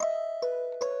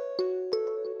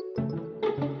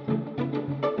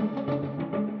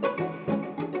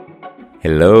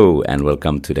Hello and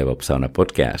welcome to DevOps Sauna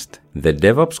podcast. The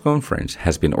DevOps conference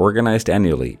has been organized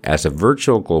annually as a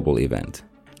virtual global event.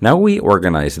 Now we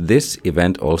organize this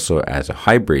event also as a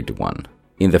hybrid one.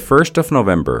 In the 1st of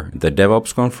November, the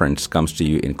DevOps conference comes to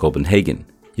you in Copenhagen.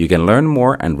 You can learn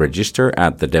more and register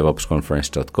at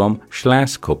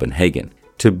thedevopsconference.com/Copenhagen.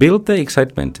 To build the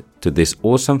excitement to this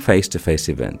awesome face-to-face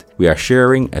event, we are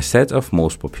sharing a set of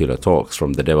most popular talks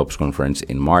from the DevOps conference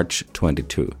in March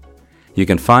 22. You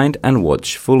can find and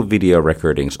watch full video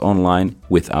recordings online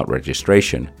without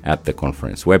registration at the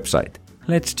conference website.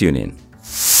 Let's tune in.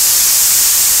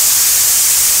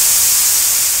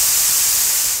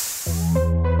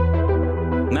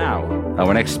 Now,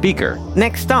 our next speaker.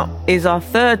 Next up is our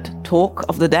third talk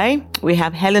of the day. We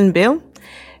have Helen Bill.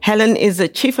 Helen is the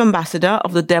Chief Ambassador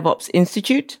of the DevOps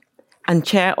Institute and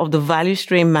Chair of the Value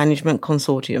Stream Management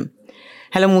Consortium.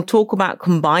 Helen will talk about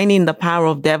combining the power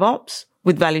of DevOps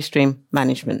with value stream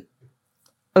management.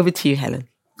 Over to you, Helen.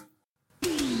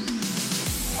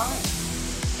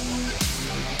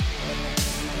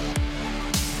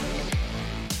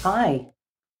 Hi.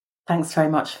 Thanks very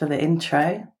much for the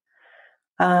intro.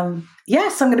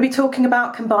 Yes, I'm going to be talking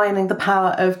about combining the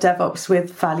power of DevOps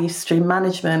with value stream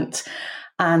management.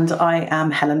 And I am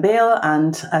Helen Beale,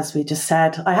 and as we just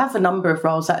said, I have a number of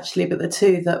roles actually, but the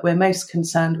two that we're most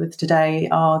concerned with today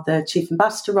are the Chief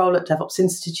Ambassador role at DevOps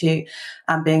Institute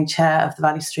and being Chair of the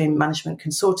Value Stream Management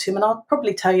Consortium. And I'll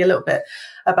probably tell you a little bit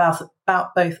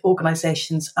about both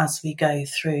organisations as we go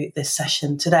through this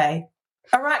session today.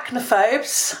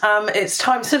 Arachnophobes, it's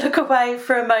time to look away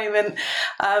for a moment.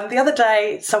 The other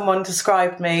day, someone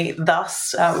described me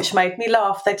thus, which made me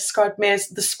laugh. They described me as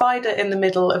the spider in the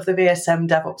middle of the VSM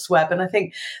DevOps web. And I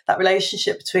think that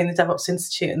relationship between the DevOps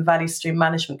Institute and the Value Stream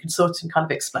Management Consortium kind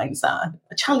of explains that.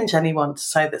 I challenge anyone to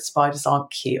say that spiders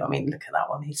aren't cute. I mean, look at that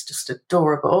one. He's just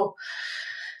adorable.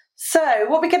 So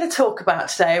what are we going to talk about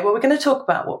today? Well, we're going to talk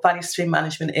about what value stream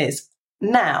management is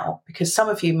now, because some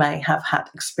of you may have had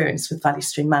experience with value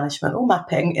stream management or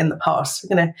mapping in the past.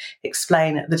 We're going to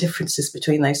explain the differences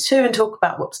between those two and talk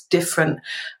about what's different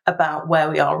about where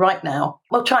we are right now.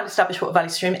 We'll try and establish what value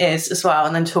stream is as well,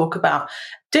 and then talk about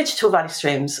digital value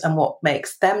streams and what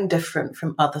makes them different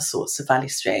from other sorts of value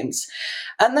streams.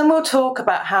 And then we'll talk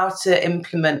about how to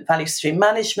implement value stream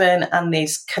management and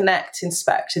these connect,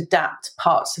 inspect, adapt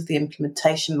parts of the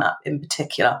implementation map in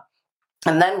particular.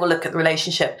 And then we'll look at the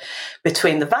relationship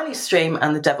between the value stream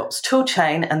and the DevOps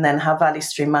toolchain, and then how value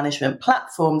stream management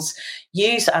platforms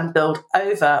use and build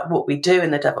over what we do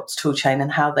in the DevOps toolchain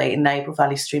and how they enable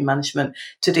value stream management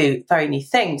to do very new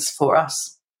things for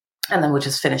us. And then we'll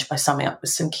just finish by summing up with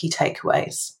some key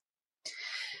takeaways.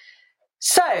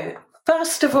 So,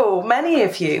 first of all, many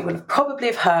of you will probably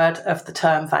have heard of the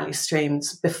term value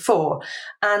streams before,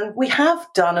 and we have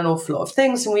done an awful lot of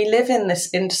things, and we live in this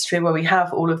industry where we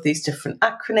have all of these different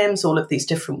acronyms, all of these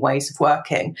different ways of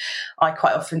working. I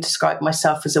quite often describe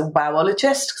myself as a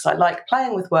wowologist because I like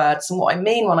playing with words, and what I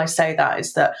mean when I say that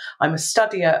is that I'm a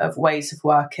studier of ways of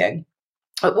working.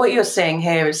 But what you're seeing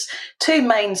here is two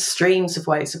main streams of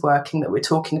ways of working that we're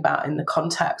talking about in the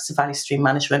context of value stream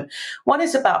management. One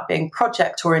is about being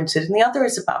project-oriented, and the other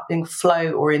is about being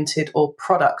flow-oriented or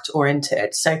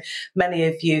product-oriented. So many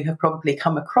of you have probably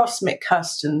come across Mick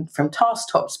Kirsten from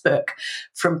TaskTop's book,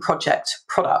 From Project to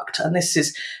Product, and this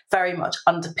is very much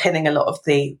underpinning a lot of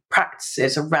the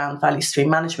practices around value stream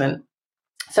management.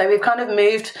 So we've kind of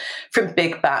moved from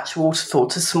big batch waterfall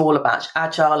to smaller batch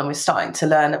agile, and we're starting to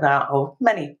learn about,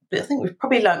 I think we've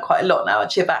probably learned quite a lot now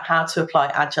actually about how to apply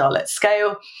agile at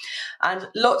scale. And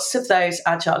lots of those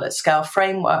agile at scale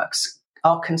frameworks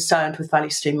are concerned with value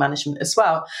stream management as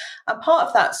well. And part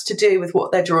of that's to do with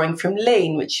what they're drawing from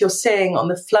Lean, which you're seeing on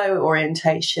the flow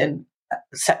orientation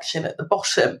section at the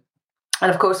bottom. And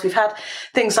of course, we've had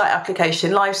things like application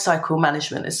lifecycle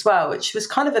management as well, which was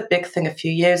kind of a big thing a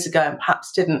few years ago and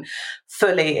perhaps didn't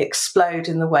fully explode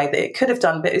in the way that it could have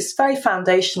done. But it's very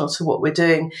foundational to what we're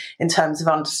doing in terms of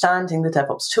understanding the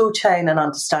DevOps toolchain and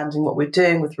understanding what we're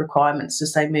doing with requirements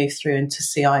as they move through into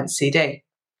CI and CD.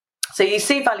 So you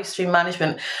see value stream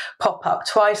management pop up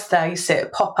twice there. You see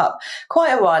it pop up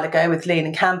quite a while ago with Lean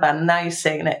and Kanban, and now you're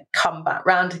seeing it come back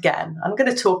round again. I'm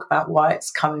going to talk about why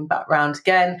it's coming back round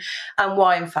again and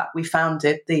why, in fact, we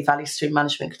founded the Value Stream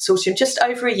Management Consortium just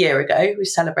over a year ago. We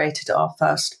celebrated our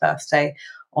first birthday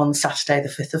on Saturday, the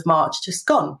 5th of March, just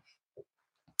gone.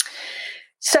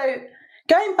 So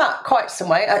going back quite some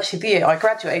way, actually the year I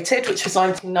graduated, which was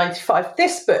 1995,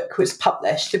 this book was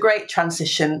published, The Great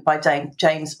Transition by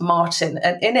James Martin.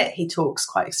 And in it, he talks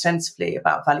quite extensively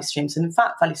about value streams and, in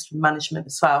fact, value stream management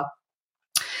as well.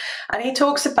 And he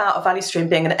talks about a value stream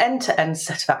being an end-to-end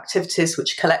set of activities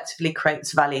which collectively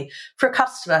creates value for a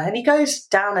customer. And he goes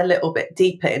down a little bit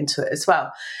deeper into it as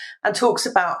well and talks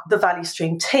about the value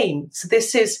stream team. So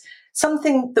this is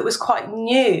something that was quite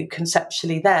new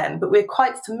conceptually then, but we're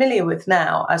quite familiar with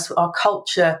now as our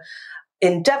culture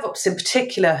in DevOps in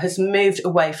particular has moved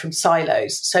away from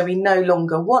silos. So we no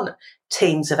longer want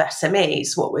teams of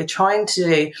SMEs. What we're trying to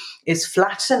do is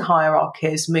flatten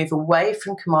hierarchies, move away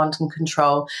from command and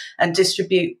control, and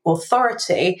distribute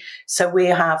authority. So we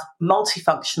have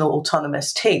multifunctional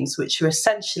autonomous teams, which are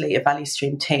essentially a value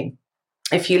stream team.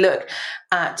 If you look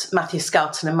at Matthew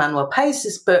Skelton and Manuel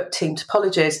Pace's book, Team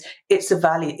Topologies, it's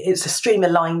a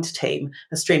stream-aligned team.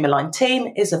 A stream-aligned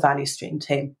team is a value stream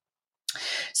team.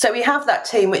 So we have that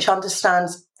team which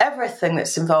understands everything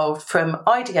that's involved from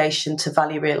ideation to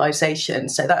value realization.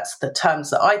 So that's the terms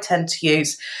that I tend to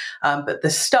use. But the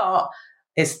start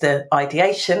is the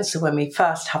ideation. So when we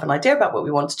first have an idea about what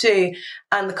we want to do,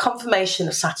 and the confirmation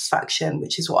of satisfaction,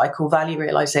 which is what I call value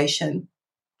realization.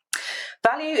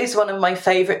 Value is one of my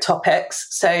favourite topics.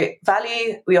 So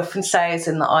value, we often say, is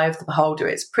in the eye of the beholder.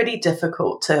 It's pretty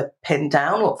difficult to pin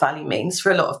down what value means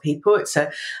for a lot of people. It's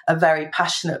a very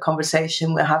passionate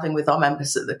conversation we're having with our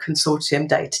members at the consortium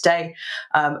day to day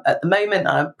at the moment.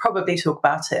 I'll probably talk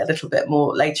about it a little bit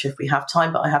more later if we have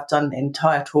time, but I have done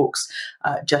entire talks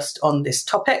just on this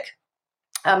topic.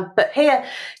 But here,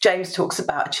 James talks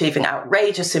about achieving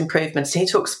outrageous improvements. He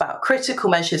talks about critical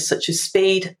measures such as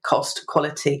speed, cost,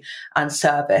 quality, and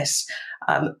service.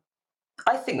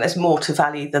 I think there's more to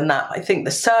value than that. I think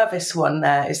the service one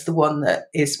there is the one that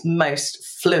is most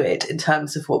fluid in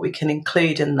terms of what we can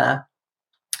include in there.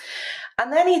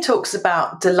 And then he talks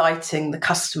about delighting the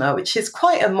customer, which is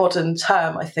quite a modern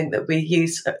term, I think, that we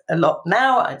use a lot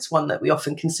now. It's one that we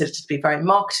often consider to be very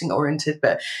marketing oriented,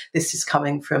 but this is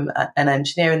coming from an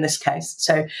engineer in this case.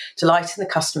 So delighting the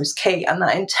customer is key, and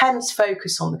that intense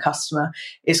focus on the customer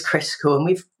is critical. And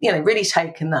we've really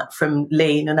taken that from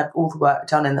Lean and all the work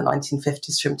done in the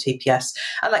 1950s from TPS.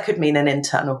 And that could mean an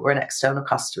internal or an external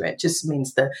customer. It just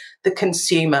means the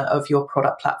consumer of your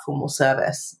product, platform, or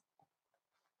service.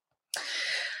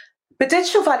 But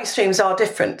digital value streams are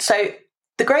different. So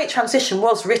the Great Transition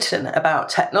was written about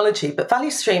technology, but value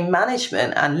stream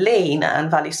management and Lean and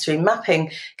value stream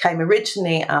mapping came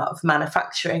originally out of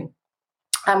manufacturing.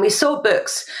 And we saw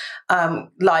books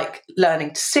like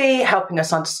Learning to See, helping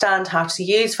us understand how to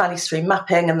use value stream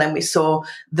mapping. And then we saw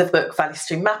the book Value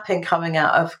Stream Mapping coming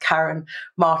out of Karen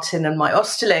Martin and Mike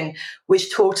Osterling,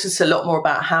 which taught us a lot more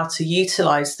about how to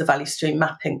utilize the value stream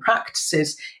mapping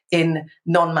practices in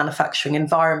non-manufacturing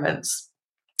environments.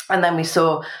 And then we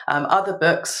saw other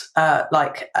books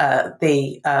like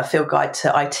the Field Guide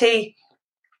to IT,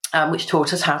 which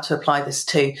taught us how to apply this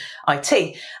to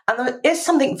IT. And there is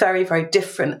something very, very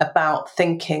different about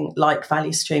thinking like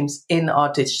value streams in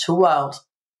our digital world.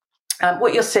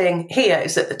 What you're seeing here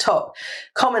is at the top.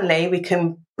 Commonly, we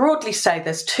can broadly say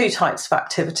there's two types of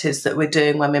activities that we're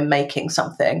doing when we're making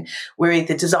something. We're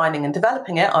either designing and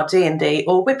developing it, our D&D,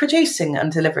 or we're producing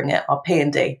and delivering it, our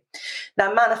P&D.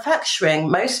 Now,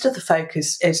 manufacturing, most of the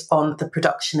focus is on the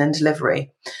production and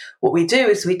delivery. What we do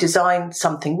is we design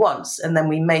something once and then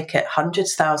we make it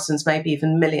hundreds, thousands, maybe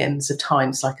even millions of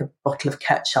times, like a bottle of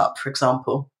ketchup, for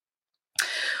example.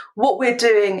 What we're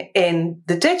doing in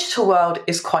the digital world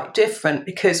is quite different,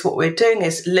 because what we're doing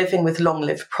is living with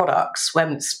long-lived products.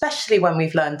 Especially when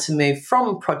we've learned to move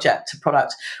from project to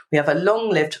product, we have a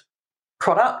long-lived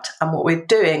product, and what we're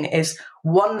doing is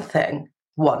one thing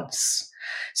once.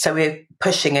 So we're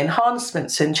pushing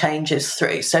enhancements and changes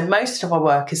through. So most of our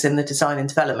work is in the design and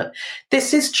development.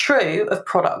 This is true of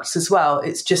products as well.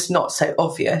 It's just not so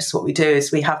obvious. What we do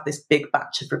is we have this big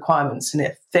batch of requirements, and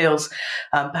it feels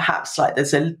perhaps like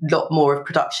there's a lot more of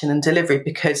production and delivery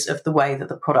because of the way that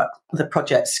the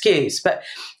project skews. But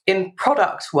in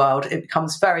product world, it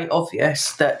becomes very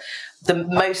obvious that the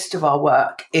most of our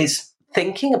work is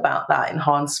thinking about that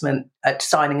enhancement,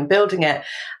 designing and building it.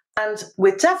 And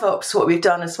with DevOps, what we've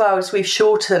done as well is we've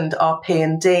shortened our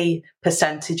P&D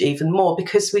percentage even more,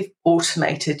 because we've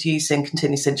automated using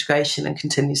continuous integration and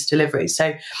continuous delivery.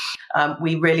 So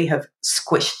we really have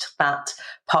squished that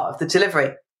part of the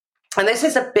delivery. And this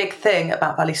is a big thing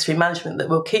about value stream management that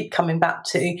we'll keep coming back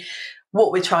to.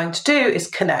 What we're trying to do is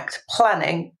connect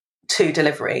planning to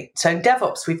delivery. So in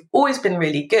DevOps, we've always been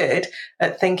really good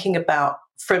at thinking about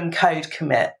from code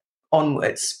commit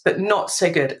onwards, but not so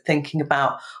good at thinking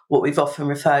about what we've often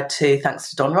referred to, thanks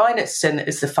to Don Reinertson,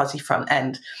 as the fuzzy front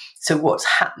end. So what's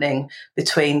happening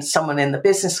between someone in the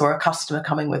business or a customer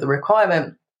coming with a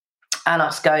requirement and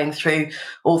us going through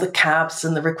all the cabs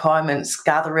and the requirements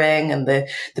gathering and the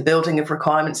building of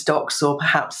requirements docs, or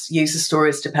perhaps user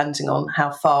stories, depending on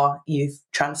how far you've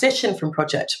transitioned from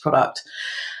project to product,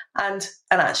 and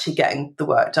actually getting the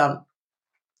work done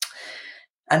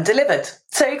and delivered.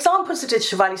 So examples of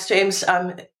digital value streams,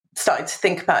 starting to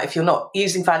think about, if you're not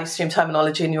using value stream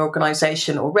terminology in your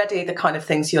organization already, the kind of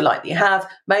things you'll likely have: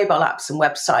 mobile apps and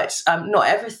websites. Not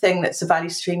everything that's a value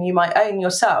stream you might own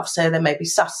yourself. So there may be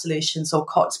SaaS solutions or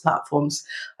COTS platforms,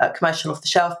 commercial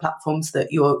off-the-shelf platforms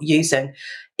that you're using.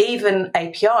 Even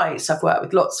APIs. I've worked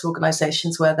with lots of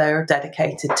organizations where there are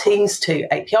dedicated teams to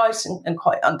APIs, and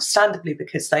quite understandably,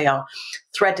 because they are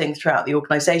threading throughout the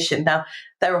organization. Now,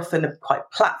 they're often quite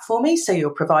platformy, so you're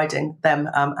providing them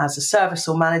as a service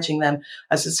or managing them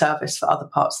as a service for other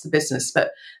parts of the business.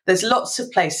 But there's lots of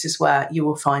places where you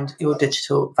will find your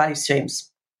digital value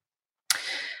streams.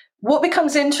 What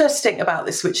becomes interesting about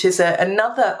this, which is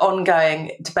another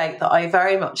ongoing debate that I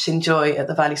very much enjoy at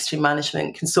the Value Stream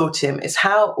Management Consortium, is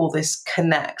how all this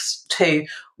connects to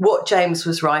what James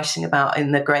was writing about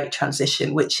in The Great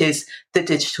Transition, which is the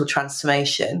digital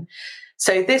transformation.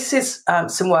 So this is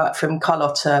some work from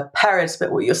Carlota Perez,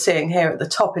 but what you're seeing here at the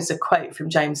top is a quote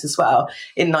from James as well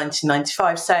in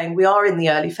 1995, saying, "We are in the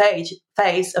early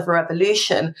phase of a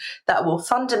revolution that will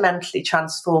fundamentally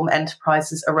transform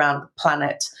enterprises around the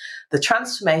planet. The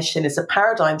transformation is a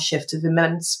paradigm shift of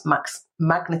immense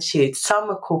magnitude.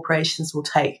 Some corporations will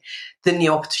take the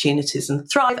new opportunities and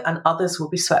thrive, and others will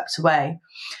be swept away."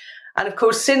 And of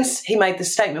course, since he made the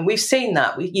statement, we've seen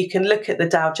that. You can look at the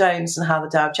Dow Jones and how the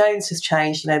Dow Jones has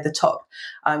changed. You know, the top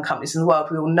companies in the world,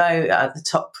 we all know the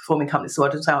top performing companies in the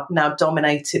world are now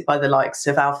dominated by the likes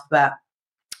of Alphabet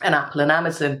and Apple and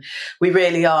Amazon. We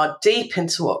really are deep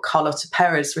into what Carlota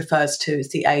Perez refers to as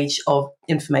the age of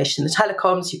information and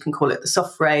telecoms. You can call it the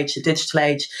software age, the digital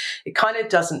age. It kind of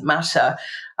doesn't matter.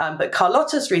 But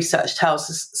Carlota's research tells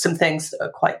us some things that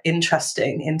are quite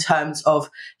interesting in terms of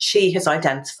she has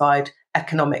identified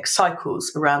economic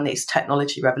cycles around these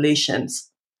technology revolutions.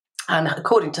 And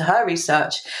according to her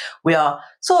research, we are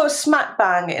sort of smack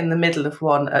bang in the middle of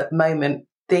one at the moment.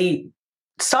 The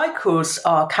cycles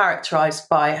are characterized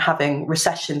by having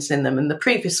recessions in them, and the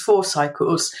previous 4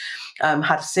 cycles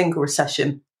had a single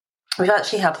recession. We've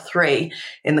actually had 3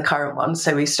 in the current one.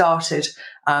 So we started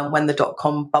when the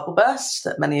dot-com bubble burst,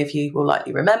 that many of you will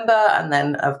likely remember. And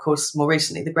then, of course, more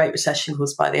recently, the Great Recession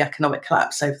caused by the economic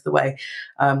collapse over the way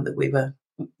that we were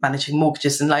managing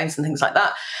mortgages and loans and things like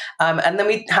that. And then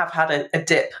we have had a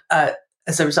dip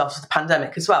as a result of the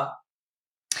pandemic as well.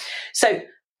 So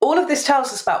all of this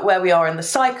tells us about where we are in the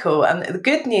cycle. And the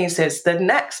good news is the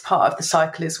next part of the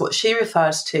cycle is what she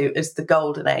refers to as the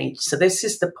golden age. So this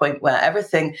is the point where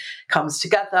everything comes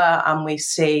together and we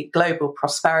see global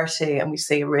prosperity and we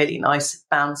see a really nice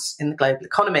bounce in the global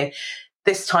economy.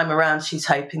 This time around, she's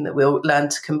hoping that we'll learn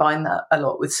to combine that a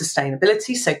lot with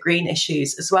sustainability, so green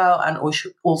issues as well, and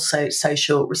also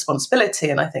social responsibility.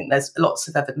 And I think there's lots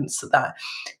of evidence that that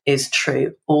is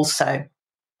true also.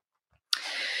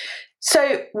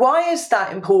 So why is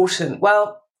that important?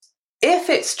 Well, if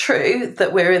it's true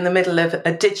that we're in the middle of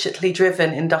a digitally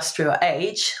driven industrial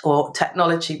age or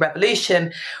technology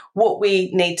revolution, what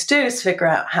we need to do is figure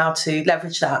out how to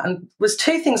leverage that. And there's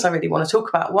 2 things I really want to talk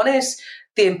about. One is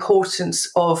the importance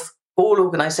of all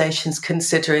organizations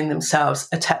considering themselves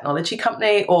a technology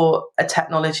company or a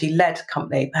technology-led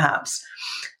company, perhaps.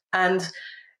 And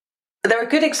there are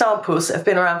good examples that have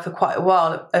been around for quite a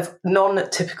while of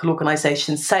non-typical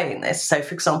organizations saying this. So,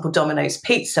 for example, Domino's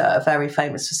Pizza are very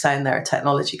famous for saying they're a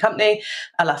technology company.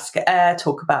 Alaska Air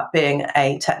talk about being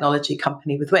a technology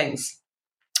company with wings.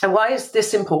 And why is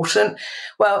this important?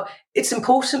 Well, it's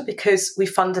important because we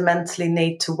fundamentally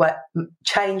need to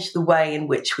change the way in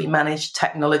which we manage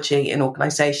technology in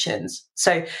organizations.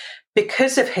 So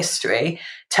because of history,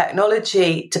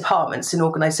 technology departments in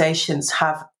organizations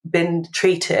have been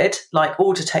treated like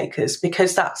order takers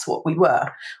because that's what we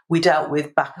were. We dealt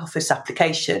with back office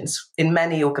applications. In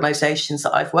many organizations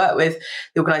that I've worked with,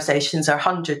 the organizations are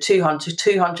 100, 200,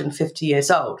 250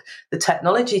 years old. The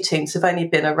technology teams have only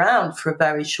been around for a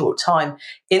very short time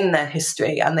in their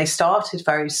history, and they started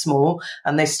very small,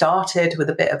 and they started with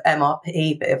a bit of MRP,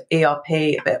 a bit of ERP,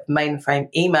 a bit of mainframe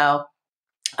email.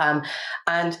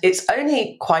 And it's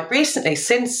only quite recently,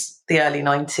 since the early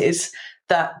 90s,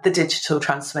 that the digital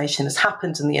transformation has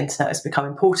happened and the internet has become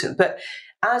important. But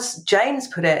as James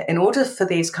put it, in order for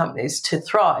these companies to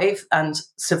thrive and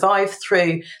survive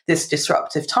through this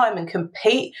disruptive time and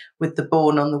compete with the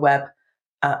born on the web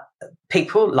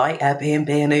people like Airbnb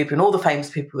and Uber and all the famous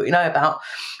people that we know about,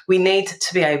 we need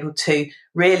to be able to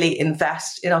really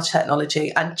invest in our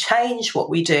technology and change what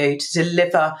we do to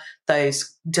deliver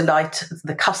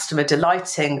the customer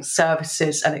delighting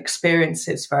services and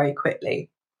experiences very quickly.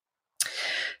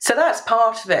 So that's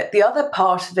part of it. The other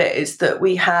part of it is that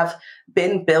we have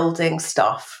been building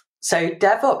stuff. So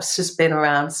DevOps has been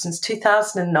around since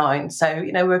 2009. So,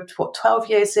 we're 12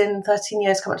 years in, 13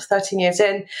 years, coming up to 13 years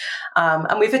in,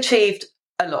 and we've achieved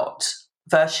a lot.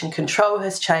 Version control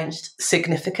has changed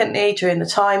significantly during the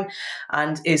time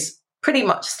and is pretty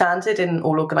much standard in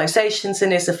all organizations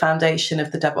and is a foundation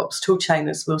of the DevOps toolchain,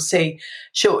 as we'll see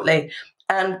shortly.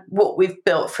 And what we've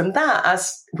built from that,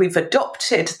 as we've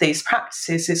adopted these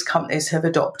practices, is companies have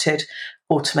adopted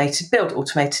automated build,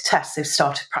 automated test. They've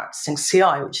started practicing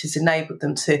CI, which has enabled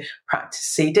them to practice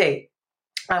CD.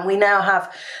 And we now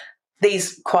have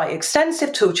these quite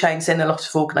extensive tool chains in a lot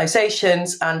of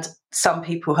organizations, and some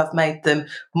people have made them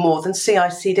more than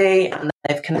CI/CD, and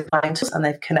they've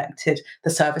connected the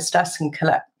service desk and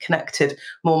connected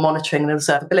more monitoring and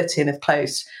observability and have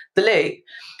closed the loop.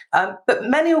 But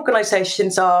many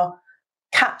organizations are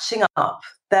catching up.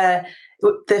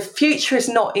 The future is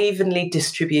not evenly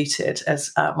distributed,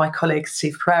 as my colleague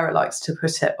Steve Pereira likes to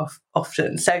put it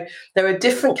often. So there are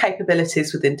different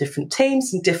capabilities within different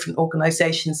teams and different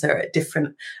organizations that are at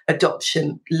different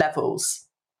adoption levels.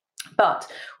 But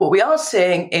what we are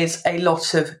seeing is a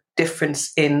lot of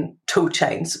difference in tool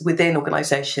chains within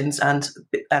organizations and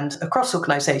across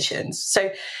organizations. So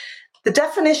the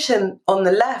definition on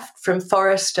the left from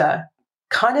Forrester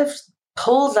kind of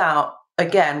pulls out,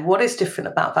 again, what is different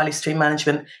about value stream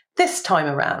management this time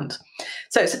around.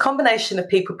 So it's a combination of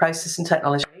people, process, and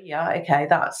technology. Yeah, okay,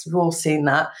 we've all seen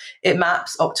that. It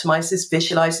maps, optimizes,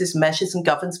 visualizes, measures, and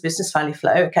governs business value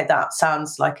flow. Okay, that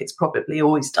sounds like it's probably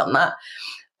always done that.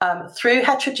 Through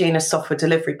heterogeneous software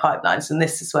delivery pipelines. And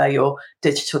this is where your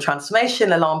digital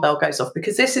transformation alarm bell goes off,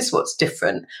 because this is what's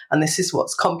different and this is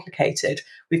what's complicated.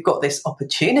 We've got this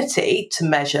opportunity to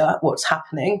measure what's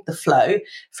happening, the flow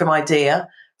from idea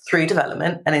through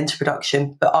development and into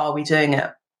production. But are we doing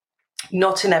it?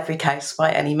 Not in every case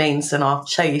by any means. And I'll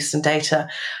show you some data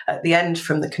at the end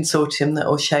from the consortium that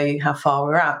will show you how far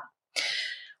we're at.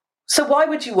 So why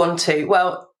would you want to?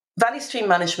 Well, value stream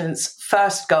management's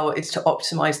first goal is to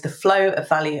optimize the flow of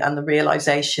value and the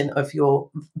realization of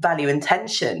your value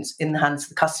intentions in the hands of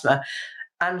the customer.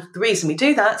 And the reason we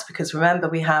do that is because, remember,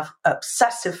 we have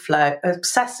obsessive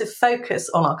focus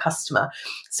on our customer.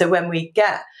 So when we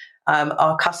get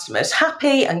our customers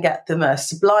happy and get them a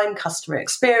sublime customer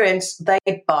experience, they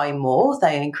buy more,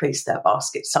 they increase their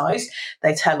basket size,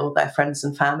 they tell all their friends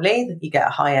and family, that you get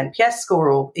a high NPS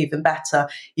score, or even better,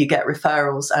 you get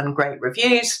referrals and great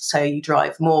reviews, so you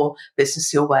drive more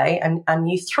business your way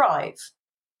and you thrive.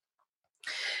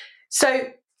 So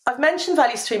I've mentioned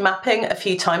value stream mapping a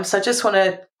few times, so I just want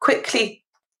to quickly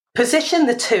position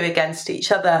the two against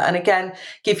each other and again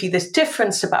give you this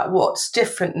difference about what's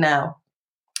different now.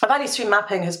 Value stream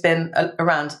mapping has been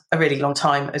around a really long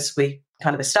time, as we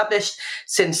kind of established,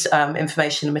 since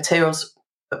information and materials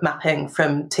mapping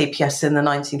from TPS in the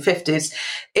 1950s.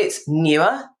 It's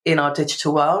newer in our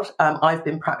digital world. I've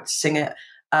been practicing it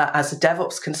as a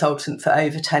DevOps consultant for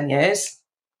over 10 years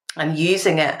and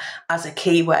using it as a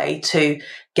key way to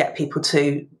get people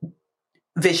to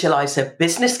visualize a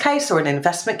business case or an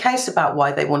investment case about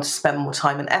why they want to spend more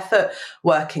time and effort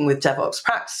working with DevOps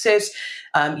practices,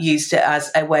 used it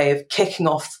as a way of kicking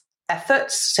off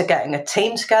efforts, so getting a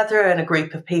team together and a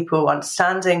group of people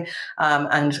understanding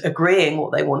and agreeing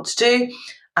what they want to do,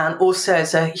 and also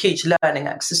as a huge learning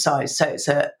exercise. So it's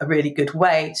a really good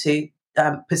way to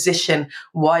position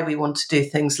why we want to do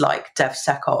things like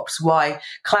DevSecOps, why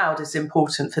cloud is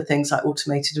important for things like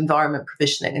automated environment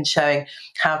provisioning, and showing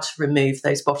how to remove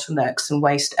those bottlenecks and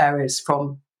waste areas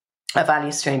from a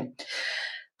value stream.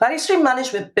 Value stream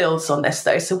management builds on this,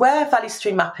 though. So where value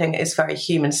stream mapping is very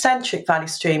human-centric, value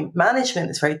stream management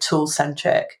is very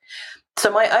tool-centric.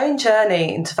 So my own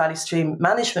journey into value stream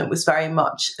management was very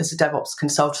much as a DevOps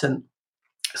consultant.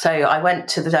 So I went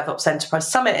to the DevOps Enterprise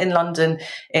Summit in London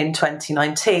in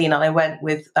 2019, and I went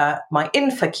with my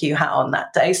InfoQ hat on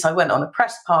that day. So I went on a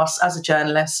press pass as a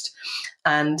journalist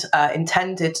and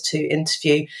intended to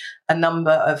interview a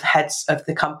number of heads of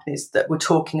the companies that were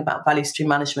talking about value stream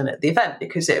management at the event,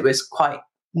 because it was quite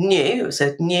new. It was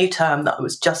a new term that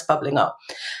was just bubbling up.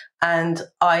 And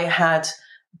I had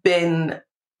been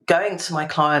going to my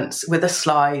clients with a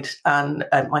slide and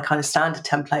my kind of standard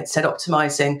template said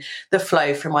optimizing the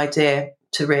flow from idea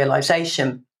to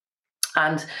realization.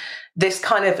 And this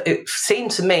kind of, it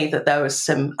seemed to me that there was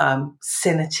some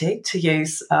synergy, to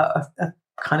use a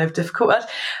kind of difficult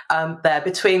word, there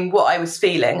between what I was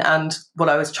feeling and what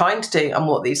I was trying to do and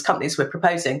what these companies were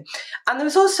proposing. And there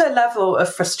was also a level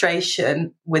of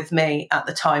frustration with me at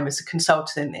the time as a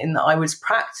consultant, in that I was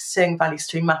practicing value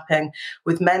stream mapping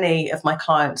with many of my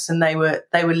clients, and they were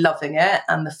loving it,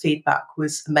 and the feedback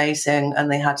was amazing,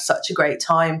 and they had such a great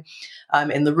time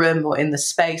in the room or in the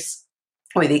space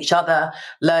with each other,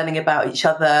 learning about each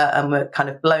other, and were kind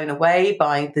of blown away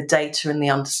by the data and the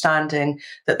understanding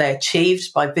that they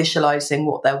achieved by visualizing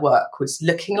what their work was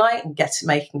looking like and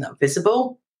making that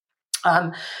visible.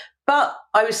 But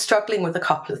I was struggling with a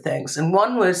couple of things. And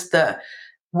one was that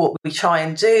what we try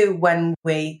and do when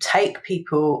we take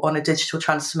people on a digital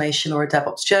transformation or a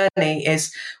DevOps journey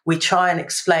is we try and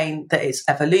explain that it's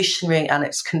evolutionary and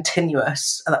it's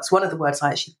continuous. And that's one of the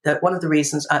one of the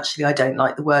reasons I don't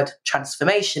like the word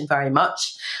transformation very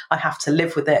much. I have to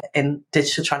live with it in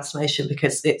digital transformation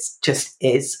because it just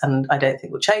is, and I don't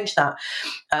think we'll change that.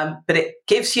 But it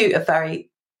gives you a very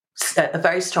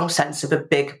strong sense of a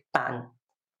big bang.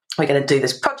 We're going to do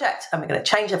this project and we're going to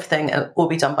change everything and it'll all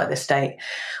be done by this date.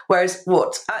 Whereas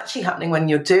what's actually happening when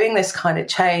you're doing this kind of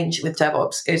change with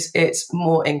DevOps is it's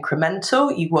more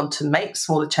incremental. You want to make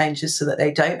smaller changes so that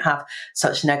they don't have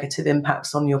such negative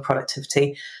impacts on your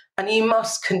productivity. And you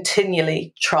must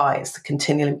continually try. It's the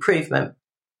continual improvement.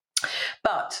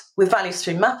 But with value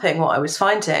stream mapping, what I was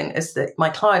finding is that my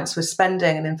clients were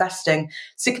spending and investing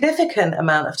significant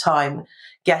amount of time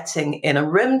getting in a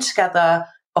room together,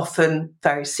 often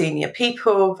very senior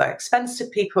people, very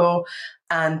expensive people,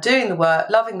 and doing the work,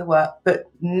 loving the work, but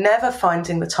never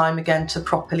finding the time again to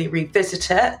properly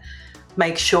revisit it,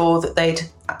 make sure that they'd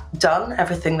done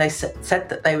everything they said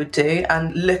that they would do,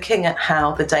 and looking at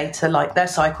how the data, like their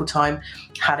cycle time,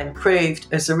 had improved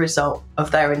as a result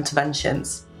of their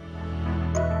interventions.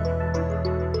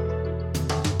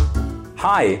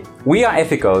 Hi, we are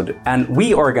Ethicode and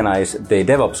we organize the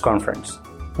DevOps conference.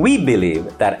 We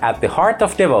believe that at the heart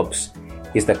of DevOps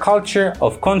is the culture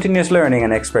of continuous learning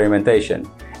and experimentation,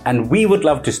 and we would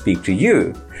love to speak to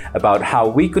you about how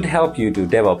we could help you do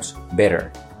DevOps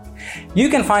better. You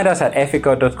can find us at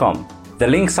ethicode.com. The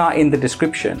links are in the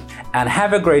description, and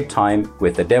have a great time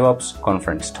with the DevOps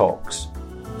conference talks.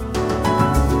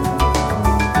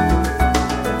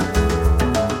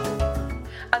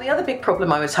 The big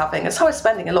problem I was having is I was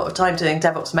spending a lot of time doing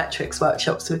DevOps metrics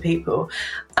workshops with people,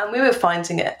 and we were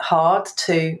finding it hard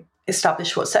to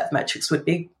establish what set of metrics would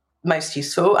be most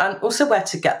useful and also where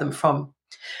to get them from.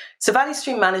 So value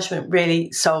stream management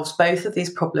really solves both of these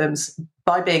problems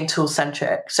by being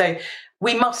tool-centric. So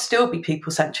we must still be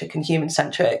people-centric and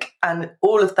human-centric, and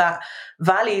all of that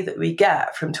value that we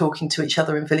get from talking to each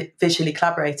other and visually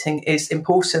collaborating is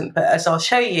important. But as I'll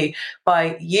show you,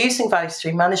 by using value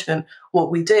stream management, what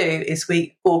we do is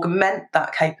we augment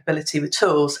that capability with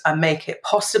tools and make it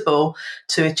possible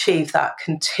to achieve that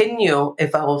continual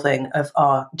evolving of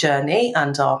our journey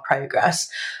and our progress,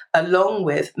 along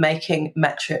with making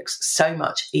metrics so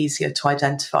much easier to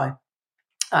identify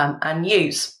and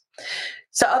use.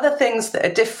 So other things that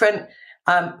are different,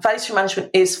 value stream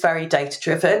management is very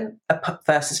data-driven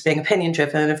versus being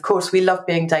opinion-driven. And of course, we love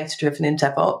being data-driven in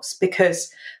DevOps because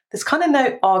there's kind of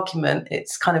no argument.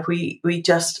 It's kind of we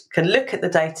just can look at the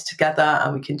data together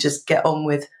and we can just get on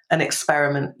with an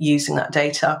experiment using that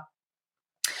data.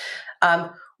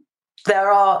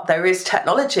 There is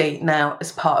technology now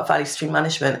as part of value stream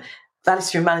management. Value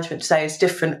stream management today is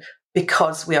different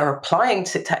because we are applying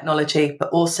to technology, but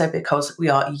also because we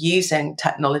are using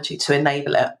technology to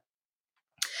enable it.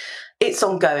 It's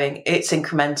ongoing, it's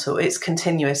incremental, it's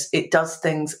continuous. It does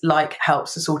things like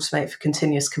helps us automate for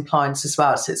continuous compliance as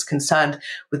well. So it's concerned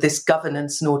with this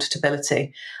governance and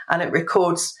auditability. And it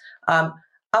records our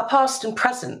past and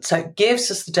present. So it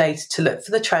gives us the data to look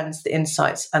for the trends, the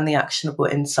insights, and the actionable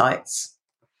insights.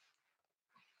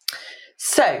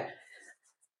 So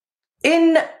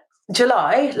in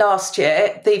July last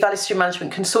year, the Value Stream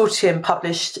Management Consortium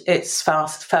published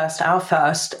our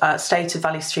first State of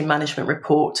Value Stream Management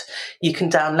report. You can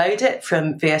download it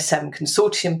from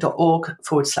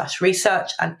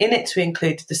vsmconsortium.org/research, and in it we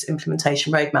included this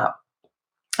implementation roadmap.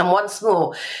 And once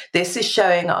more, this is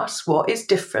showing us what is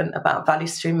different about value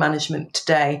stream management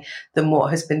today than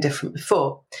what has been different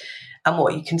before. And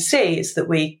what you can see is that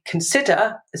we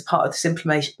consider, as part of this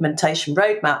implementation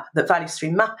roadmap, that value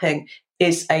stream mapping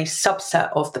is a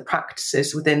subset of the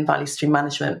practices within value stream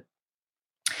management.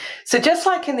 So just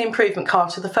like in the improvement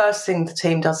culture, the first thing the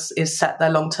team does is set their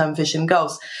long-term vision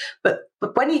goals. But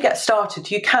when you get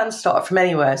started, you can start from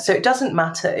anywhere. So it doesn't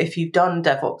matter if you've done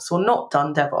DevOps or not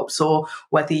done DevOps, or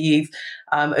whether you've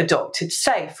adopted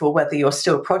SAFe, or whether you're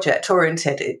still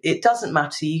project-oriented. It doesn't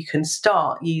matter. You can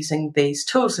start using these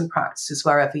tools and practices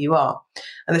wherever you are.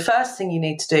 And the first thing you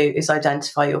need to do is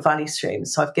identify your value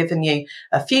streams. So I've given you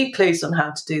a few clues on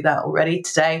how to do that already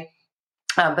today.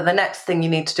 But the next thing you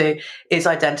need to do is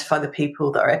identify the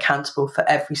people that are accountable for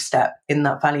every step in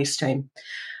that value stream.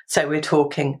 So we're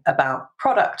talking about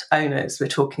product owners, we're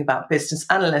talking about business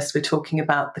analysts, we're talking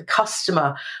about the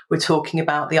customer, we're talking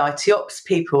about the IT ops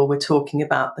people, we're talking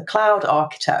about the cloud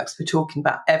architects, we're talking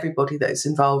about everybody that is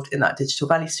involved in that digital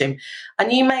value stream.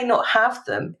 And you may not have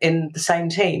them in the same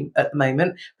team at the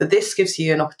moment, but this gives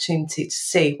you an opportunity to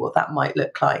see what that might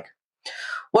look like.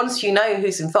 Once you know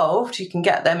who's involved, you can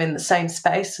get them in the same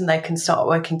space and they can start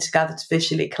working together to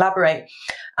visually collaborate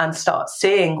and start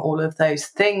seeing all of those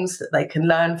things that they can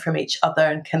learn from each other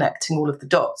and connecting all of the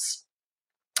dots.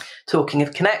 Talking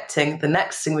of connecting, the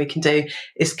next thing we can do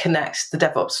is connect the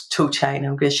DevOps toolchain.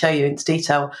 I'm going to show you in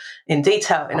detail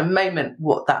in a moment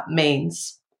what that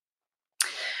means.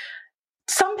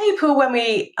 Some people, when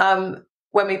we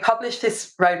published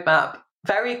this roadmap,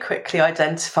 very quickly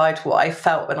identified what I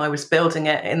felt when I was building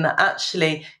it, in that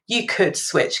actually you could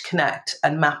switch connect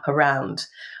and map around.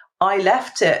 I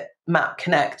left it map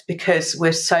connect because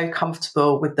we're so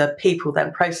comfortable with the people,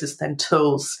 then process, then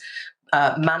tools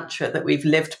mantra that we've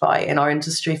lived by in our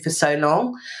industry for so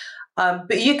long.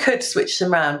 But you could switch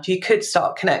them around. You could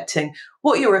start connecting.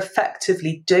 What you're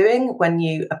effectively doing when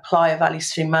you apply a value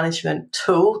stream management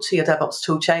tool to your DevOps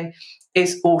toolchain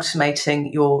is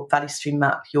automating your value stream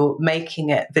map. You're making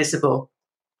it visible.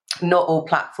 Not all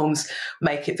platforms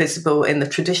make it visible in the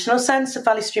traditional sense of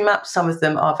value stream maps. Some of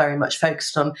them are very much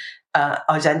focused on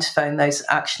identifying those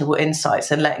actionable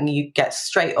insights and letting you get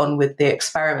straight on with the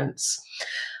experiments.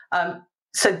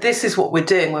 So this is what we're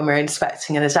doing when we're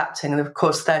inspecting and adapting. And of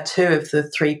course, they're two of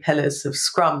the three pillars of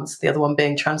Scrums, the other one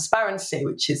being transparency,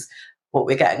 which is what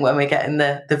we're getting when we're getting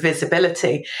the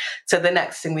visibility. So the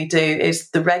next thing we do is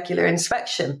the regular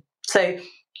inspection. So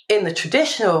in the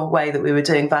traditional way that we were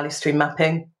doing value stream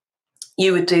mapping,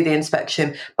 you would do the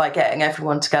inspection by getting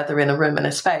everyone together in a room and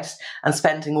a space and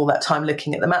spending all that time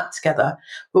looking at the map together.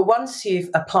 But once you've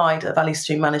applied a value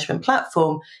stream management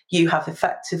platform, you have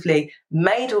effectively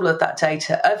made all of that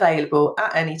data available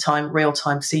at any time, real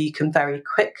time, so you can very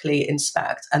quickly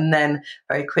inspect and then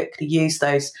very quickly use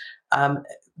those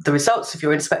the results of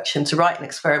your inspection to write an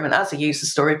experiment as a user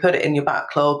story, put it in your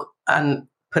backlog and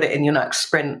put it in your next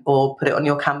sprint, or put it on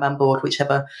your Kanban board,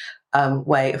 whichever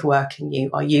way of working you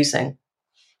are using.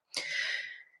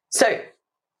 So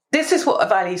this is what a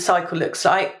value cycle looks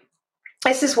like.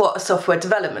 This is what a software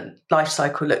development life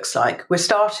cycle looks like. We're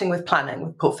starting with planning,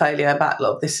 with portfolio and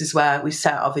backlog. This is where we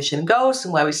set our vision and goals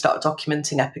and where we start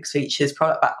documenting epic features,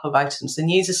 product backlog items, and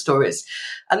user stories.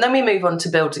 And then we move on to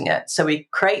building it. So we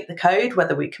create the code,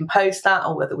 whether we compose that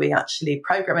or whether we actually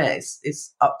program it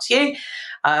is up to you.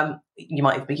 You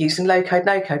might even be using low code,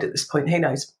 no code at this point, who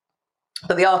knows?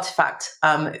 But the artifact,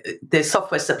 the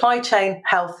software supply chain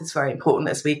health is very important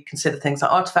as we consider things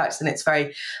like artifacts, and it's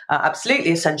very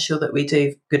absolutely essential that we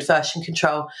do good version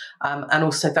control, and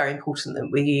also very important that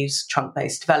we use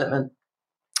trunk-based development.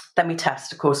 Then we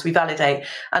test, of course, we validate,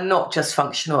 and not just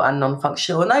functional and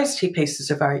non-functional. And those two pieces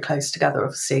are very close together,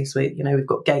 obviously, so we've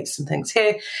got gates and things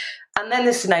here. And then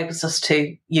this enables us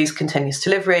to use continuous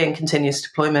delivery and continuous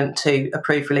deployment to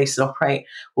approve, release, and operate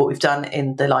what we've done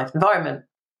in the live environment.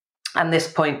 At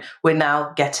this point, we're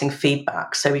now getting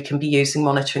feedback, so we can be using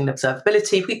monitoring and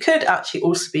observability. We could actually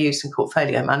also be using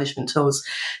portfolio management tools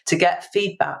to get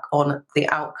feedback on the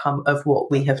outcome of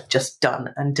what we have just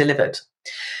done and delivered.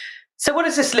 So what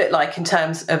does this look like in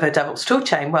terms of a DevOps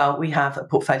toolchain? Well, we have a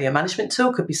portfolio management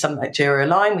tool, could be something like Jira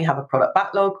Align. We have a product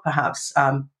backlog, perhaps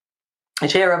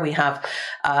Jira. We have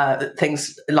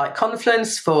things like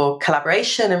Confluence for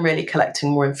collaboration and really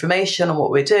collecting more information on what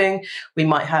we're doing. We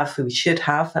should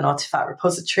have an artifact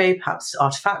repository, perhaps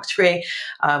Artifactory.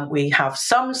 We have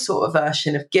some sort of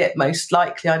version of Git, most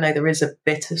likely. I know there is a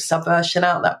bit of subversion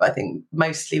out there, but I think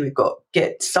mostly we've got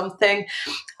Git something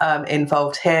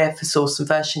involved here for source and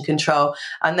version control,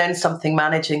 and then something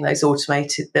managing those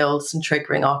automated builds and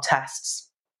triggering our tests.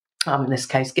 In this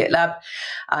case, GitLab.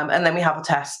 And then we have a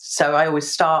test. So I always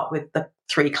start with the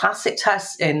 3 classic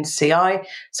tests in CI.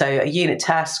 So a unit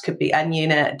test could be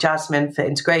NUnit, Jasmine for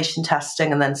integration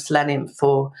testing, and then Selenium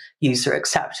for user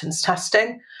acceptance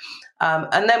testing.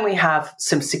 And then we have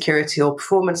some security or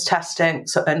performance testing,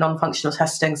 so non-functional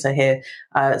testing. So here,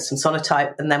 some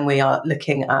Sonatype, and then we are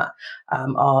looking at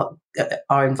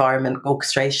our environment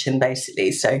orchestration,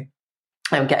 basically. So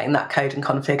getting that code and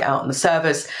config out on the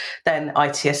servers, then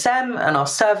ITSM and our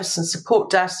service and support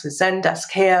desk with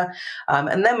Zendesk here.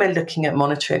 And then we're looking at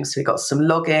monitoring. So we've got some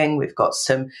logging, we've got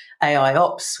some AI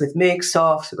ops with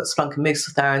MuleSoft, we've got Splunk and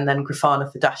MuleSoft there, and then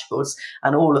Grafana for dashboards.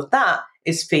 And all of that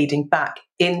is feeding back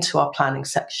into our planning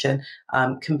section,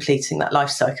 completing that life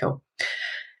cycle.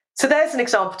 So there's an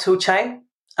example tool chain.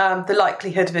 The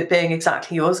likelihood of it being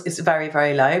exactly yours is very,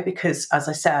 very low because, as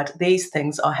I said, these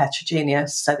things are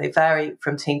heterogeneous. So they vary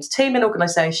from team to team in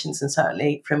organisations and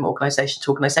certainly from organisation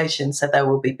to organisation. So there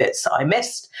will be bits that I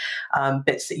missed,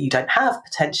 bits that you don't have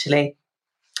potentially,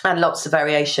 and lots of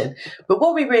variation. But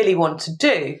what we really want to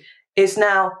do is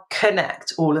now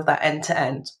connect all of that end to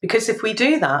end. Because if we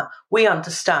do that, we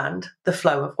understand the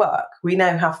flow of work. We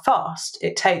know how fast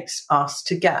it takes us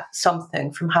to get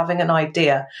something from having an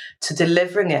idea to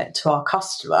delivering it to our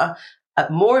customer.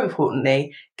 More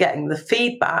importantly, getting the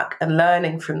feedback and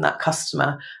learning from that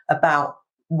customer about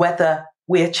whether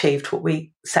we achieved what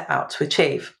we set out to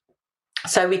achieve.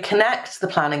 So we connect the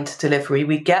planning to delivery.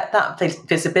 We get that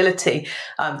visibility.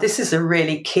 This is a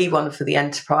really key one for the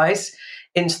enterprise,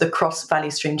 into the cross-value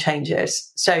stream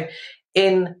changes. So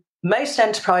in most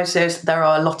enterprises, there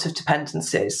are a lot of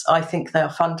dependencies. I think they are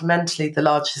fundamentally the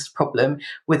largest problem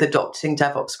with adopting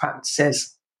DevOps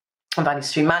practices and value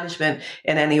stream management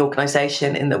in any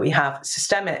organization, in that we have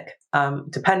systemic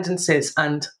dependencies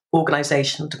and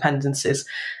organizational dependencies.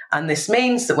 And this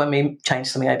means that when we change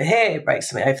something over here, it breaks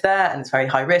something over there, and it's very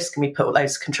high risk, and we put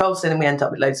loads of controls in, and we end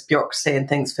up with loads of bureaucracy, and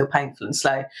things feel painful and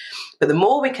slow. But the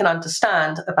more we can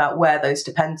understand about where those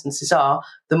dependencies are,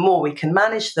 the more we can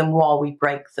manage them while we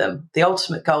break them. The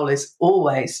ultimate goal is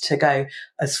always to go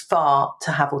as far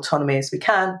to have autonomy as we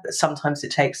can, but sometimes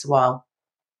it takes a while.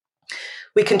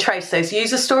 We can trace those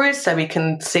user stories, so we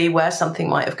can see where something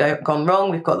might have gone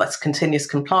wrong. We've got lots of continuous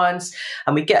compliance,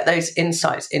 and we get those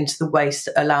insights into the waste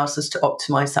that allows us to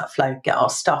optimize that flow, get our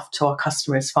stuff to our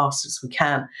customer as fast as we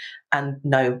can, and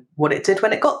know what it did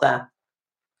when it got there.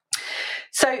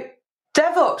 So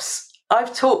DevOps,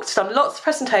 I've done lots of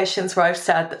presentations where I've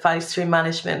said that value stream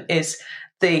management is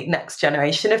the next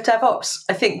generation of DevOps.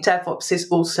 I think DevOps is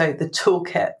also the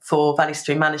toolkit for value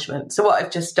stream management. So what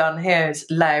I've just done here is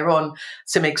layer on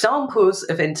some examples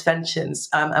of interventions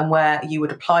and where you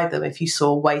would apply them if you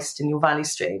saw waste in your value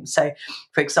stream. So,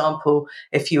 for example,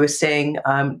 if you were seeing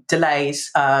delays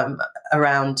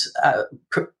around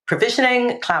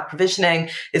provisioning, cloud provisioning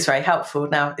is very helpful.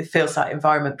 Now, it feels like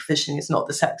environment provisioning is not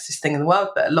the sexiest thing in the world,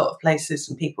 but a lot of places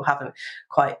and people haven't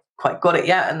quite got it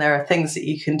yet. And there are things that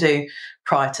you can do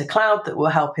prior to cloud that will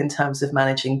help in terms of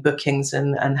managing bookings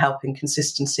and helping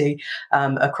consistency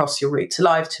across your route to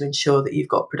live to ensure that you've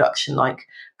got production-like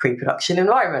pre-production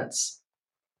environments.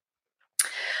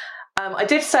 I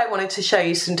did say I wanted to show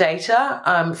you some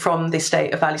data from the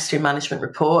State of Value Stream Management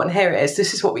report, and here it is.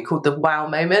 This is what we call the wow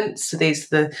moments. So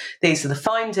these are the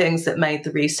findings that made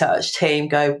the research team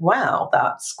go, wow,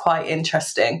 that's quite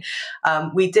interesting.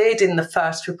 We did in the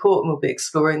first report, and we'll be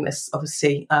exploring this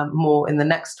obviously more in the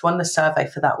next one. The survey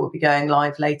for that will be going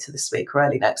live later this week or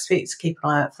early next week, so keep an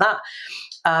eye out for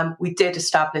that. We did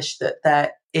establish that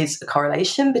there is a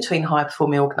correlation between high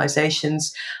performing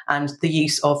organizations and the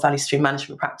use of value stream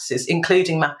management practices,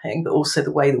 including mapping, but also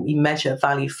the way that we measure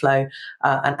value flow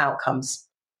and outcomes.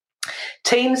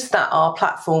 Teams that are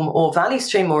platform or value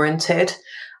stream oriented,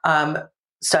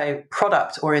 so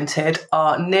product oriented,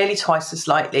 are nearly twice as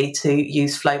likely to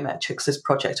use flow metrics as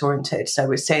project oriented. So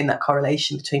we're seeing that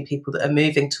correlation between people that are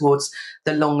moving towards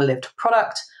the long lived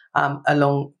product,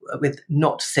 along with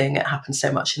not seeing it happen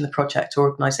so much in the project or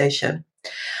organization.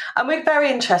 And we're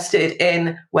very interested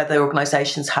in whether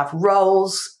organizations have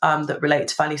roles that relate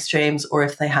to value streams, or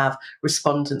if they have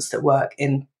respondents that work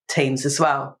in teams as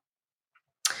well,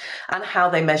 and how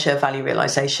they measure value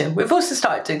realization. We've also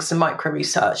started doing some micro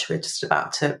research. We're just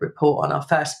about to report on our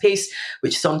first piece,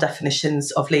 which is on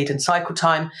definitions of lead and cycle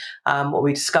time. What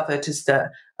we discovered is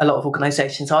that a lot of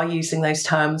organizations are using those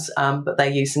terms, but they're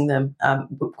using them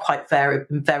quite very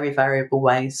variable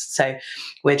ways. So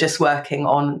we're just working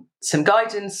on some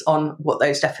guidance on what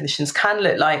those definitions can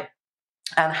look like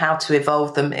and how to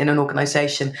evolve them in an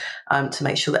organization to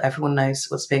make sure that everyone knows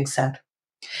what's being said.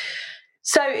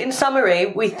 So in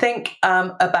summary, we think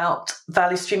about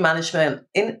value stream management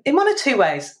in one of two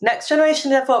ways. Next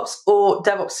generation DevOps or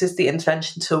DevOps is the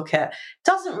intervention toolkit.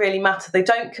 Doesn't really matter. They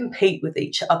don't compete with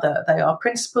each other. They are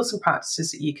principles and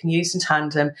practices that you can use in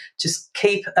tandem. Just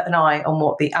keep an eye on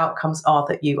what the outcomes are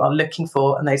that you are looking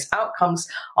for. And those outcomes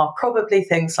are probably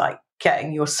things like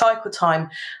getting your cycle time,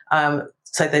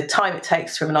 so the time it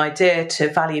takes from an idea to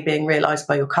value being realized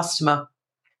by your customer,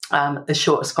 as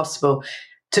short as possible.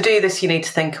 To do this, you need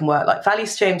to think and work like value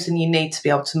streams, and you need to be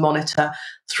able to monitor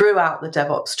throughout the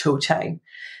DevOps tool chain.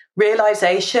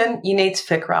 Realization, you need to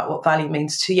figure out what value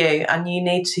means to you, and you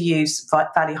need to use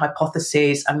value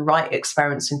hypotheses and write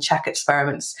experiments and check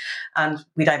experiments. And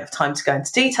we don't have time to go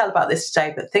into detail about this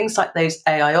today, but things like those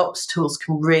AI ops tools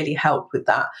can really help with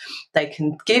that. They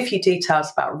can give you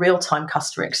details about real-time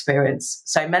customer experience.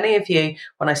 So many of you,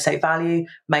 when I say value,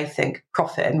 may think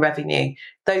profit and revenue.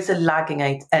 Those are lagging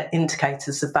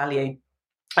indicators of value,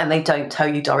 and they don't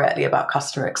tell you directly about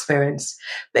customer experience.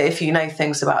 But if you know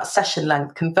things about session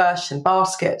length, conversion,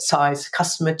 basket size,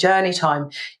 customer journey time,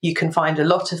 you can find a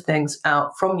lot of things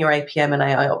out from your APM and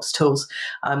AI ops tools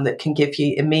that can give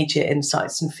you immediate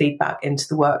insights and feedback into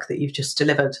the work that you've just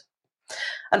delivered.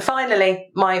 And finally,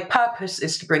 my purpose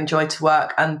is to bring joy to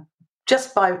work, and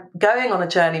just by going on a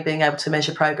journey, being able to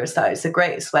measure progress, that is the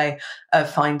greatest way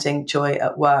of finding joy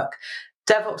at work.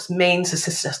 DevOps means a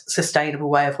sustainable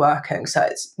way of working. So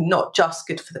it's not just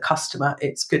good for the customer,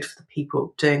 it's good for the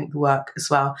people doing the work as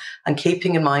well. And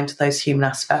keeping in mind those human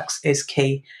aspects is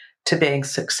key to being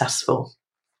successful.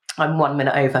 I'm 1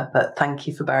 minute over, but thank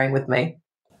you for bearing with me.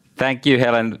 Thank you,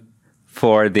 Helen,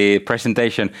 for the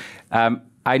presentation.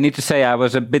 I need to say I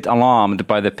was a bit alarmed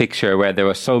by the picture where there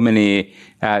were so many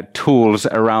tools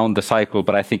around the cycle,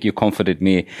 but I think you comforted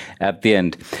me at the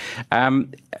end.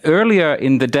 Earlier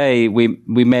in the day,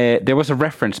 there was a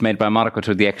reference made by Marco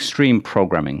to the extreme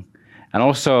programming. And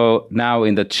also now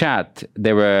in the chat,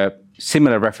 there were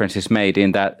similar references made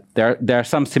in that there are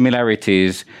some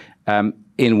similarities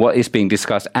in what is being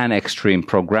discussed and extreme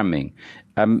programming.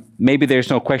 Maybe there's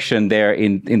no question there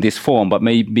in this form, but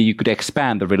maybe you could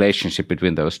expand the relationship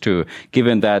between those two,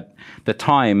 given that the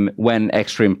time when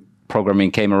extreme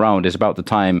programming came around is about the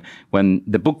time when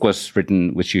the book was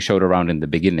written, which you showed around in the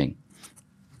beginning.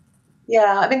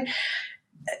 Yeah, I mean,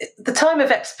 the time of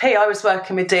XP, I was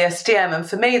working with DSDM, and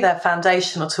for me, they're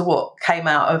foundational to what came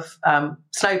out of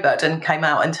Snowbird and came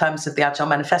out in terms of the Agile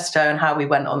Manifesto and how we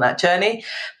went on that journey.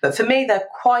 But for me, they're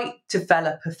quite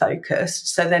developer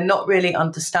focused. So they're not really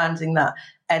understanding that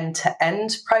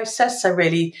end-to-end process. So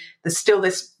really, there's still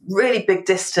this really big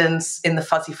distance in the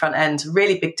fuzzy front end,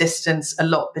 really big distance a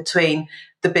lot between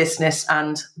the business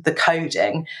and the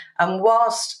coding. And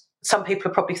whilst some people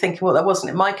are probably thinking, well, that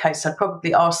wasn't in my case, I'd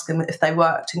probably ask them if they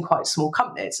worked in quite small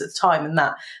companies at the time, and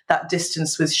that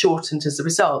distance was shortened as a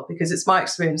result, because it's my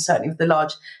experience, certainly with the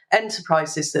large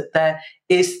enterprises, that there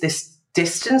is this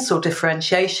distance or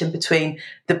differentiation between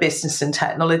the business and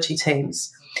technology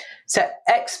teams. So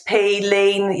XP,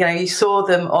 Lean, you saw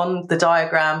them on the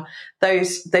diagram.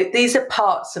 These are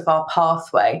parts of our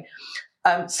pathway.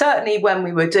 Certainly when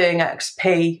we were doing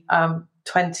XP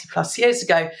 20 plus years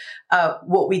ago,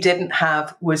 what we didn't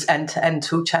have was end-to-end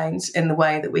tool chains in the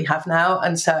way that we have now.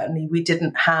 And certainly we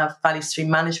didn't have value stream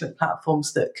management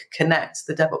platforms that could connect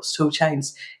the DevOps tool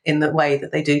chains in the way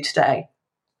that they do today.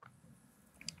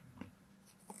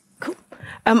 Cool.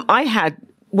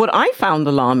 What I found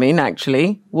alarming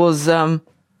actually was the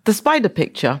spider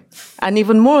picture. And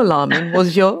even more alarming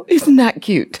was isn't that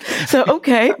cute? So,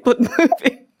 okay,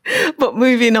 but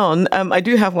moving on, I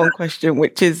do have one question,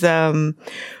 which is,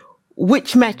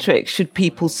 which metrics should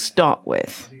people start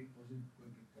with?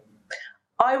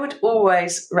 I would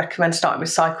always recommend starting with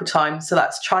cycle time. So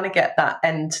that's trying to get that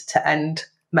end-to-end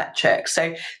metric.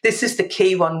 So this is the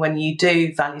key one when you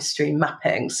do value stream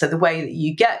mapping. So the way that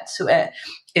you get to it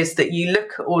is that you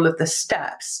look at all of the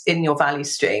steps in your value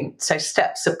stream. So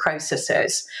steps are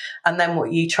processes. And then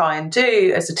what you try and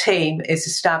do as a team is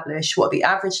establish what the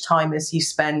average time is you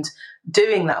spend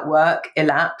doing that work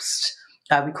elapsed.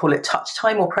 We call it touch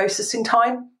time or processing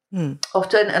time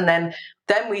often. And then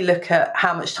we look at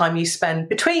how much time you spend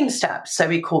between steps. So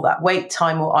we call that wait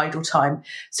time or idle time.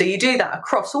 So you do that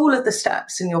across all of the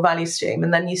steps in your value stream,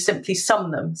 and then you simply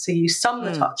sum them. So you sum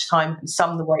the touch time and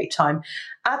sum the wait time,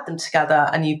 add them together,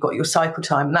 and you've got your cycle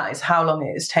time. And that is how long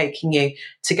it is taking you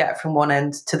to get from one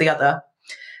end to the other.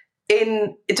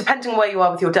 Depending on where you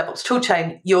are with your DevOps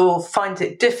toolchain, you'll find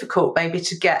it difficult maybe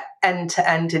to get end to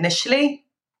end initially.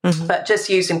 Mm-hmm. But just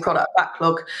using product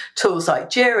backlog tools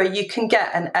like Jira, you can get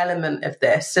an element of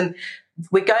this. And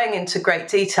we're going into great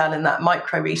detail in that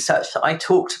micro research that I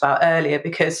talked about earlier,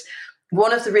 because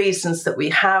one of the reasons that we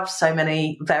have so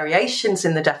many variations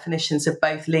in the definitions of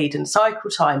both lead and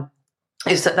cycle time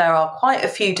is that there are quite a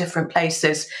few different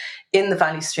places in the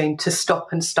value stream to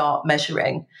stop and start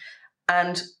measuring.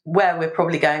 And where we're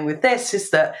probably going with this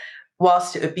is that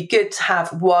whilst it would be good to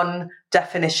have one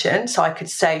definition, so I could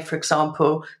say, for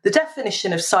example, the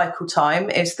definition of cycle time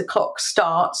is the clock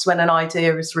starts when an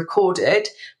idea is recorded,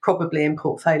 probably in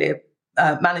portfolio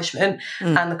management,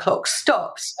 and the clock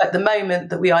stops at the moment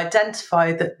that we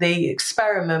identify that the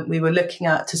experiment we were looking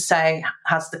at to say,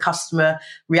 has the customer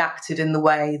reacted in the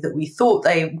way that we thought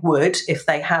they would if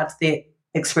they had the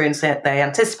experience that they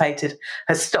anticipated,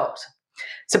 has stopped.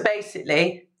 So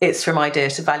basically, it's from idea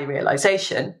to value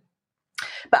realization.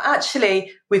 But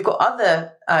actually, we've got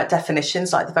other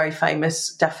definitions, like the very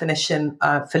famous definition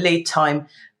for lead time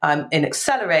in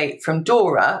Accelerate from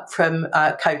DORA, from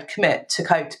code commit to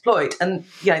code deployed. And,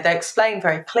 they explain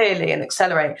very clearly in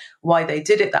Accelerate why they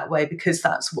did it that way, because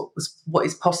that's what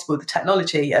is possible with the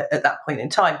technology at that point in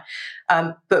time.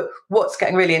 But what's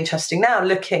getting really interesting now,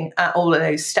 looking at all of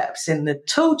those steps in the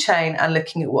tool chain and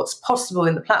looking at what's possible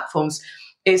in the platforms,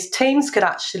 is teams could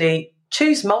actually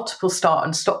choose multiple start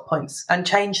and stop points and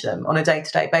change them on a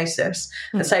day-to-day basis.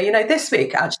 And say, this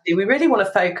week, actually, we really want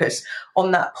to focus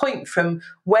on that point from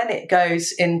when it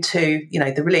goes into,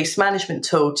 the release management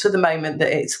tool to the moment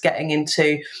that it's getting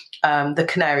into the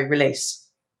Canary release.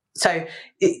 So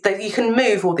you can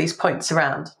move all these points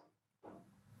around.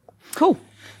 Cool.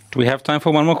 Do we have time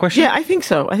for one more question? Yeah, I think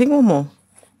so. I think one more.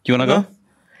 Do you want to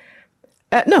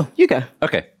go? No, you go.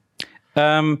 Okay.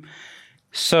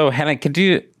 So, Helen,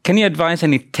 can you advise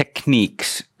any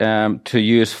techniques to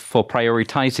use for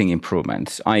prioritizing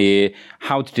improvements, i.e.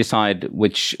 how to decide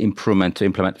which improvement to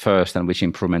implement first and which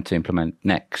improvement to implement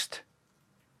next?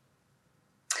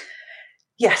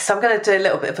 Yes, I'm going to do a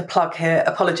little bit of a plug here.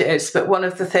 Apologies, but one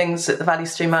of the things at the Value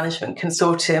Stream Management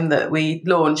Consortium that we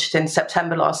launched in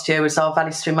September last year was our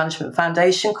Value Stream Management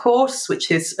Foundation course,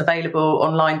 which is available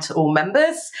online to all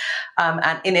members.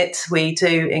 And in it, we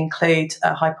do include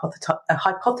a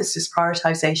hypothesis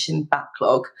prioritization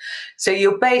backlog. So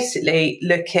you're basically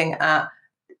looking at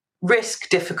risk,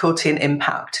 difficulty, and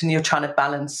impact, and you're trying to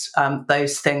balance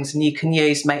those things, and you can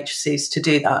use matrices to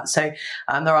do that. So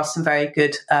there are some very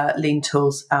good lean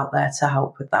tools out there to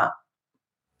help with that.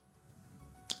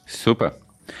 Super.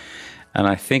 And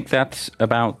I think that's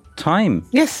about time.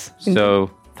 Yes. So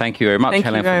thank you very much,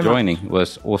 Helen, for joining. It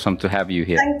was awesome to have you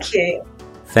here. Thank you.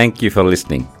 Thank you for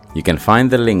listening. You can find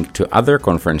the link to other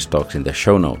conference talks in the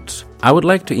show notes. I would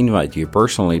like to invite you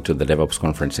personally to the DevOps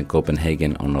conference in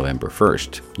Copenhagen on November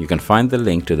 1st. You can find the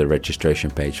link to the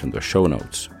registration page from the show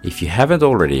notes. If you haven't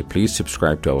already, please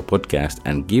subscribe to our podcast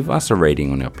and give us a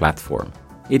rating on your platform.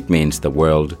 It means the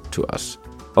world to us.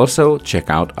 Also, check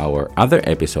out our other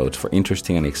episodes for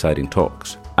interesting and exciting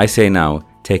talks. I say now,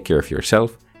 take care of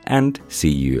yourself and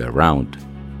see you around.